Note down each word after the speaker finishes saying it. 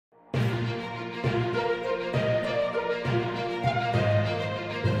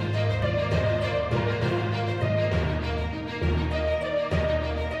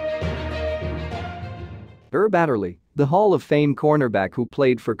Herb Adderley, the Hall of Fame cornerback who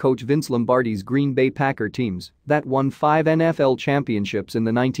played for coach Vince Lombardi's Green Bay Packer teams that won 5 NFL championships in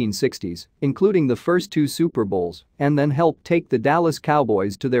the 1960s, including the first 2 Super Bowls, and then helped take the Dallas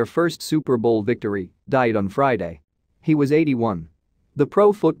Cowboys to their first Super Bowl victory, died on Friday. He was 81. The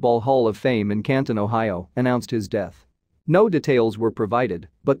Pro Football Hall of Fame in Canton, Ohio, announced his death. No details were provided,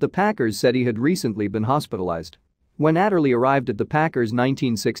 but the Packers said he had recently been hospitalized. When Adderley arrived at the Packers'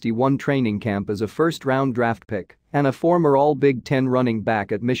 1961 training camp as a first-round draft pick and a former All-Big Ten running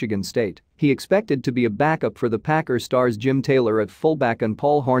back at Michigan State, he expected to be a backup for the Packers stars Jim Taylor at fullback and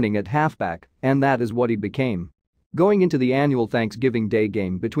Paul Hornung at halfback, and that is what he became. Going into the annual Thanksgiving Day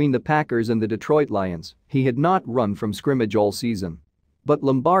game between the Packers and the Detroit Lions, he had not run from scrimmage all season. But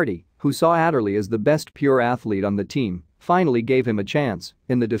Lombardi, who saw Adderley as the best pure athlete on the team, finally gave him a chance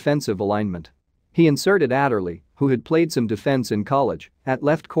in the defensive alignment. He inserted Adderley, who had played some defense in college, at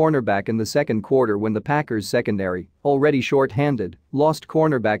left cornerback in the second quarter when the Packers' secondary, already short-handed, lost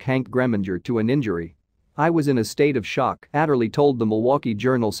cornerback Hank Gremminger to an injury. "I was in a state of shock," Adderley told the Milwaukee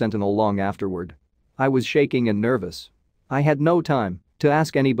Journal-Sentinel long afterward. "I was shaking and nervous. I had no time to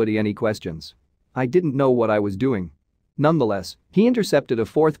ask anybody any questions. I didn't know what I was doing." Nonetheless, he intercepted a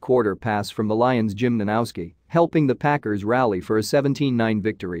fourth-quarter pass from the Lions' Jim Nanowski, helping the Packers rally for a 17-9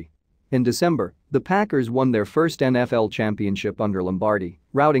 victory. In December, the Packers won their first NFL championship under Lombardi,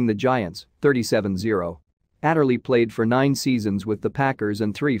 routing the Giants 37-0. Adderley played for 9 seasons with the Packers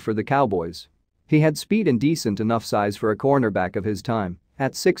and 3 for the Cowboys. He had speed and decent enough size for a cornerback of his time,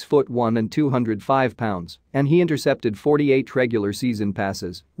 at 6'1" and 205 pounds, and he intercepted 48 regular season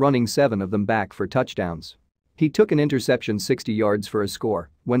passes, running 7 of them back for touchdowns. He took an interception 60 yards for a score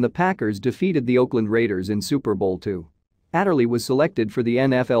when the Packers defeated the Oakland Raiders in Super Bowl II. Adderley was selected for the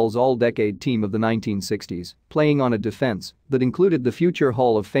NFL's All-Decade Team of the 1960s, playing on a defense that included the future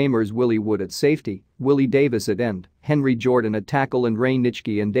Hall of Famers Willie Wood at safety, Willie Davis at end, Henry Jordan at tackle and Ray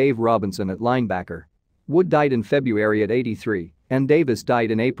Nitschke and Dave Robinson at linebacker. Wood died in February at 83, and Davis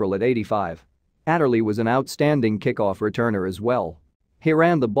died in April at 85. Adderley was an outstanding kickoff returner as well. He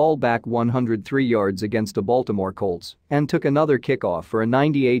ran the ball back 103 yards against the Baltimore Colts and took another kickoff for a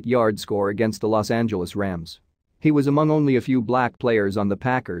 98-yard score against the Los Angeles Rams. He was among only a few black players on the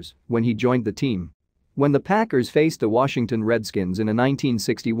Packers when he joined the team. When the Packers faced the Washington Redskins in a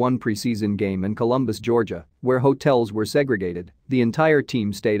 1961 preseason game in Columbus, Georgia, where hotels were segregated, the entire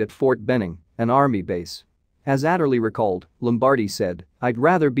team stayed at Fort Benning, an Army base. As Adderley recalled, Lombardi said, "I'd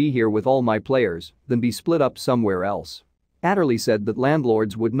rather be here with all my players than be split up somewhere else." Adderley said that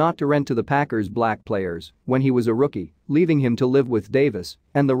landlords would not rent to the Packers' black players when he was a rookie, leaving him to live with Davis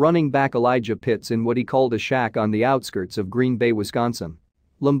and the running back Elijah Pitts in what he called a shack on the outskirts of Green Bay, Wisconsin.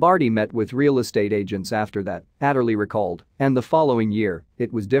 Lombardi met with real estate agents after that, Adderley recalled, and the following year,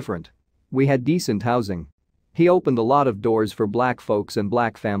 it was different. "We had decent housing. He opened a lot of doors for black folks and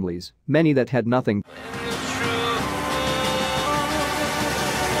black families, many that had nothing."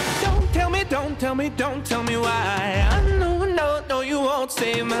 Don't tell me why. I know, no, you won't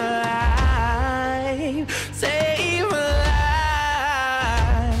save my life. Save